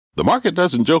The market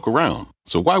doesn't joke around,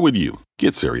 so why would you?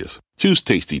 Get serious. Choose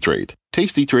Tasty Trade.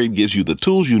 Tasty Trade gives you the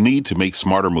tools you need to make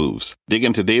smarter moves. Dig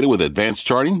into data with advanced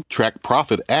charting, track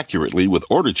profit accurately with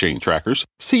order chain trackers,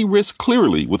 see risk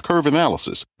clearly with curve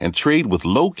analysis, and trade with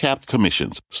low-capped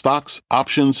commissions, stocks,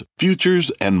 options,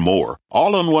 futures, and more.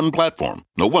 All on one platform.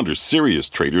 No wonder serious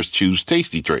traders choose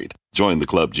Tasty Trade. Join the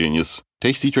club, genius.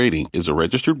 Tasty Trading is a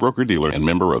registered broker-dealer and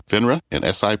member of FINRA and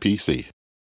SIPC.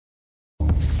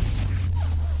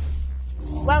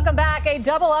 Welcome back. A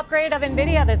double upgrade of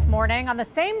Nvidia this morning on the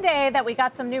same day that we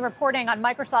got some new reporting on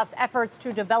Microsoft's efforts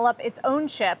to develop its own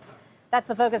chips. That's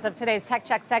the focus of today's Tech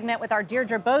Check segment with our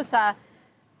Deirdre Bosa.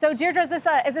 So, Deirdre,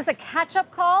 is this a catch-up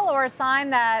call or a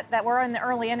sign that we're in the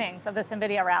early innings of this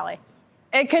Nvidia rally?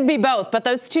 It could be both, but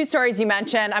those two stories you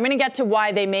mentioned, I'm going to get to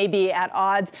why they may be at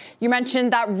odds. You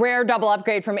mentioned that rare double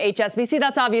upgrade from HSBC.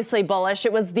 That's obviously bullish.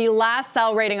 It was the last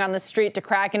sell rating on the street to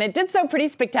crack, and it did so pretty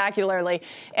spectacularly.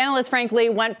 Analysts, frankly,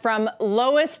 went from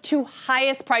lowest to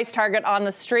highest price target on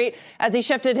the street as he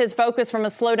shifted his focus from a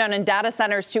slowdown in data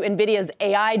centers to Nvidia's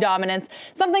AI dominance,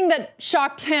 something that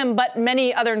shocked him, but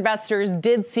many other investors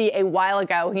did see a while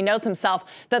ago. He notes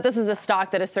himself that this is a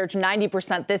stock that has surged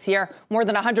 90% this year, more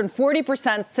than 140%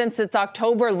 since its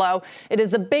October low. It is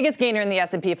the biggest gainer in the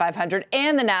S&P 500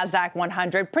 and the NASDAQ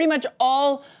 100, pretty much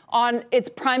all on its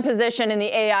prime position in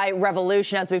the AI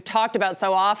revolution, as we've talked about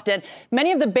so often.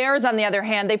 Many of the bears, on the other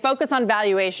hand, they focus on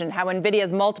valuation, how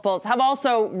Nvidia's multiples have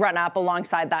also run up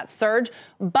alongside that surge.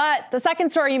 But the second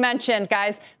story you mentioned,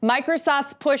 guys,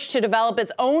 Microsoft's push to develop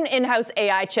its own in-house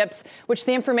AI chips, which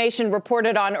the information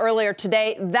reported on earlier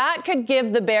today, that could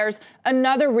give the bears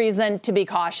another reason to be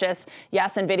cautious.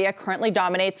 Yes, Nvidia currently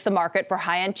dominates the market for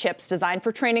high-end chips designed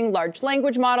for training large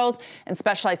language models and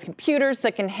specialized computers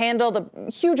that can handle the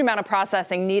huge amount of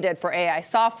processing needed for AI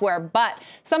software. But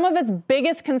some of its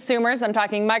biggest consumers, I'm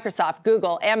talking Microsoft,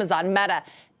 Google, Amazon, Meta,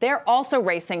 they're also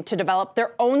racing to develop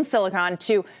their own silicon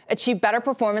to achieve better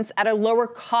performance at a lower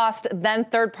cost than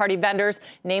third-party vendors,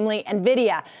 namely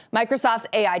Nvidia. Microsoft's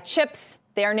AI chips,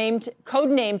 they are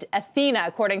codenamed Athena,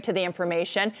 according to the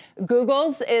information.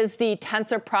 Google's is the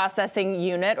Tensor Processing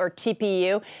Unit, or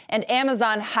TPU, and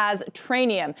Amazon has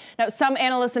Trainium. Now, some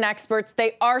analysts and experts,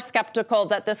 they are skeptical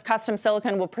that this custom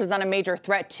silicon will present a major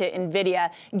threat to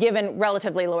Nvidia, given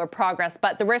relatively lower progress.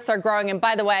 But the risks are growing, and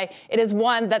by the way, it is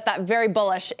one that very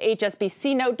bullish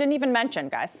HSBC note didn't even mention,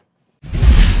 guys.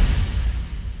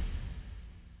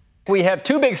 We have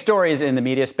two big stories in the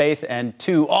media space and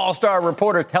two all-star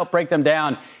reporters to help break them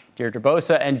down, Deirdre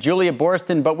Bosa and Julia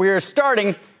Borston. But we are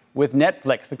starting with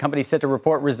Netflix. The company set to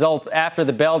report results after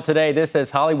the bell today. This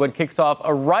as Hollywood kicks off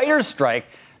a writer's strike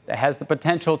that has the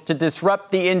potential to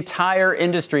disrupt the entire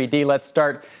industry. Dee, let's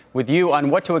start with you on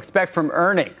what to expect from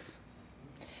earnings.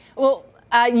 Well,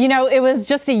 it was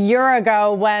just a year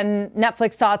ago when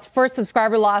Netflix saw its first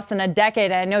subscriber loss in a decade.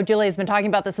 And I know Julia's been talking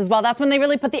about this as well. That's when they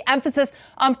really put the emphasis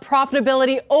on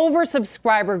profitability over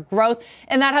subscriber growth.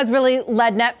 And that has really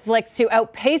led Netflix to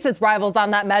outpace its rivals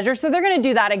on that measure. So they're going to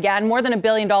do that again. More than $1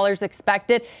 billion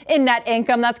expected in net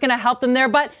income. That's going to help them there.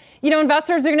 But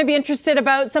investors are going to be interested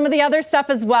about some of the other stuff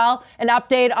as well. An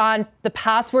update on the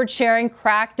password sharing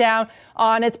crackdown,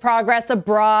 on its progress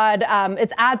abroad,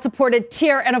 its ad-supported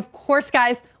tier, and of course,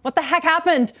 guys, what the heck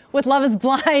happened with Love is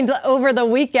Blind over the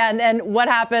weekend and what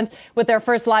happened with their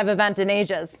first live event in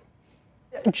ages.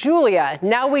 Julia,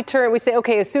 now we say,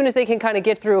 okay, as soon as they can kind of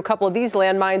get through a couple of these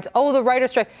landmines, the writer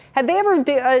strike. Had they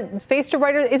ever faced a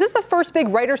writer? Is this the first big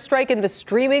writer strike in the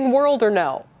streaming world or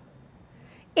no?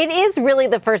 It is really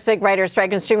the first big writer's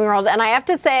strike in the streaming world. And I have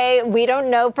to say, we don't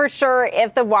know for sure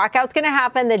if the walkout's going to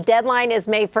happen. The deadline is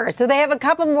May 1st. So they have a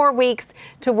couple more weeks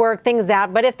to work things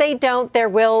out. But if they don't, there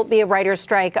will be a writer's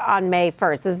strike on May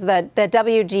 1st. This is the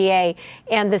WGA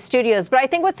and the studios. But I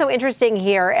think what's so interesting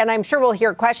here, and I'm sure we'll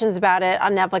hear questions about it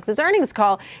on Netflix's earnings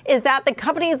call, is that the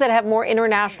companies that have more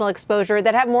international exposure,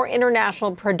 that have more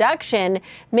international production,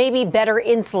 may be better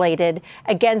insulated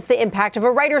against the impact of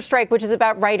a writer's strike, which is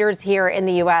about writers here in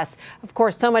the U.S. Of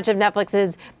course, so much of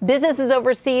Netflix's business is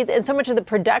overseas and so much of the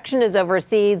production is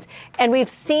overseas. And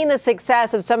we've seen the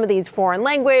success of some of these foreign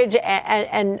language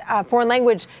and foreign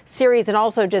language series and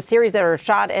also just series that are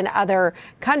shot in other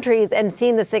countries and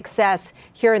seen the success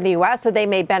here in the U.S. So they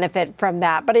may benefit from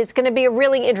that. But it's going to be a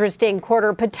really interesting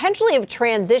quarter, potentially of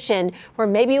transition, where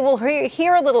maybe we'll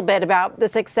hear a little bit about the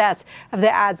success of the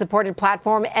ad-supported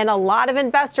platform. And a lot of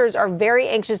investors are very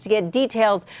anxious to get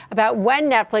details about when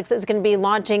Netflix is going to be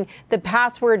launching the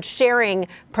password sharing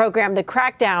program, the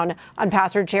crackdown on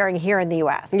password sharing here in the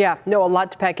U.S. Yeah, a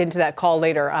lot to pack into that call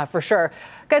later, for sure.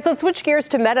 Guys, let's switch gears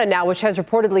to Meta now, which has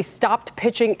reportedly stopped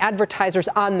pitching advertisers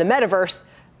on the metaverse.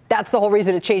 that's the whole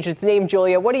reason it changed its name,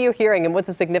 Julia. What are you hearing, and what's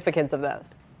the significance of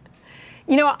this?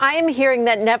 You know, I am hearing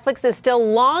that Netflix is still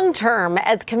long-term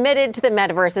as committed to the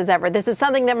metaverse as ever. This is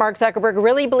something that Mark Zuckerberg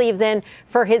really believes in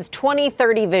for his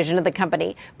 2030 vision of the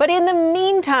company. But in the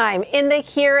meantime, in the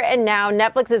here and now,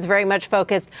 Netflix is very much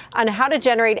focused on how to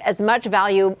generate as much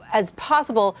value as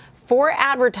possible for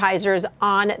advertisers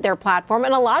on their platform.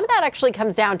 And a lot of that actually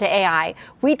comes down to AI.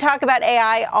 We talk about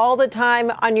AI all the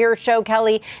time on your show,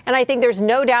 Kelly, and I think there's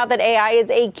no doubt that AI is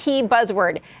a key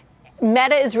buzzword.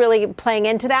 Meta is really playing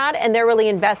into that, and they're really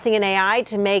investing in AI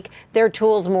to make their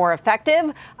tools more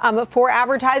effective for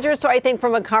advertisers. So I think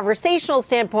from a conversational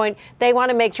standpoint, they want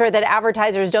to make sure that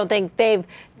advertisers don't think they've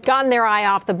gotten their eye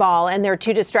off the ball and they're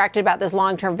too distracted about this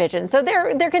long-term vision. So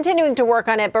they're continuing to work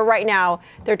on it, but right now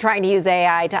they're trying to use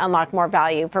AI to unlock more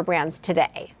value for brands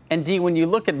today. And Dee, when you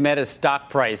look at Meta's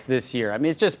stock price this year, I mean,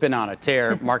 it's just been on a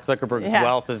tear. Mark Zuckerberg's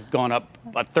wealth has gone up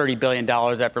about $30 billion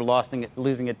after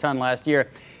losing a ton last year.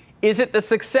 Is it the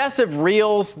success of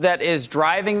Reels that is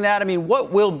driving that? I mean,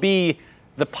 what will be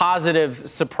the positive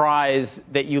surprise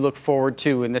that you look forward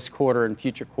to in this quarter and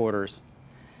future quarters?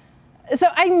 So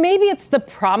maybe it's the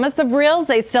promise of Reels.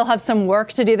 They still have some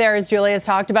work to do there, as Julia's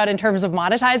talked about, in terms of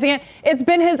monetizing it. It's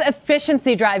been his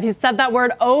efficiency drive. He's said that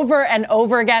word over and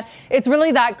over again. It's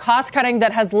really that cost cutting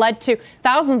that has led to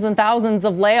thousands and thousands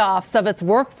of layoffs of its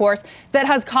workforce that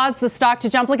has caused the stock to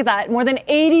jump. Look at that, more than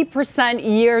 80%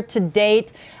 year to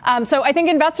date. So I think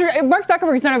Mark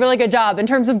Zuckerberg's done a really good job in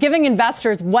terms of giving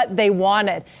investors what they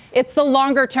wanted. It's the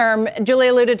longer term.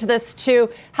 Julia alluded to this too,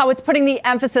 how it's putting the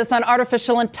emphasis on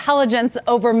artificial intelligence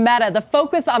over Meta, the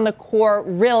focus on the core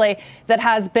really that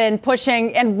has been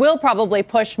pushing and will probably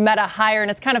push Meta higher.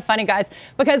 And it's kind of funny, guys,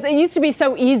 because it used to be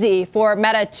so easy for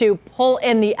Meta to pull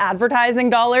in the advertising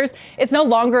dollars. It's no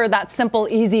longer that simple,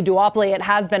 easy duopoly it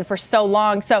has been for so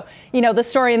long. So, you know, the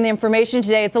story and the information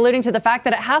today, it's alluding to the fact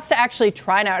that it has to actually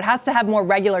try now. It has to have more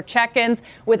regular check-ins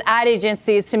with ad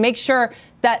agencies to make sure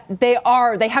that they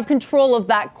have control of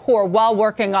that core while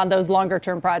working on those longer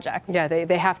term projects. Yeah,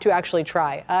 they have to actually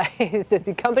try.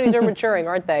 The companies are maturing,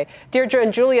 aren't they? Deirdre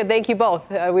and Julia, thank you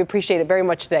both. We appreciate it very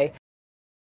much today.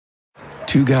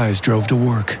 Two guys drove to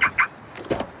work.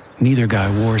 Neither guy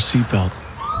wore a seatbelt.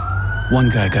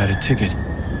 One guy got a ticket.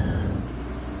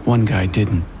 One guy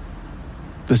didn't.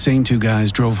 The same two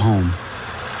guys drove home.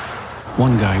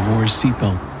 One guy wore a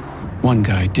seatbelt. One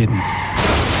guy didn't.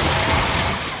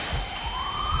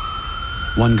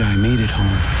 One guy made it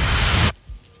home.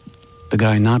 The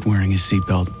guy not wearing his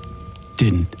seatbelt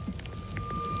didn't.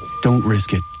 Don't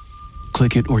risk it.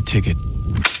 Click it or ticket.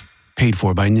 Paid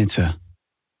for by NHTSA.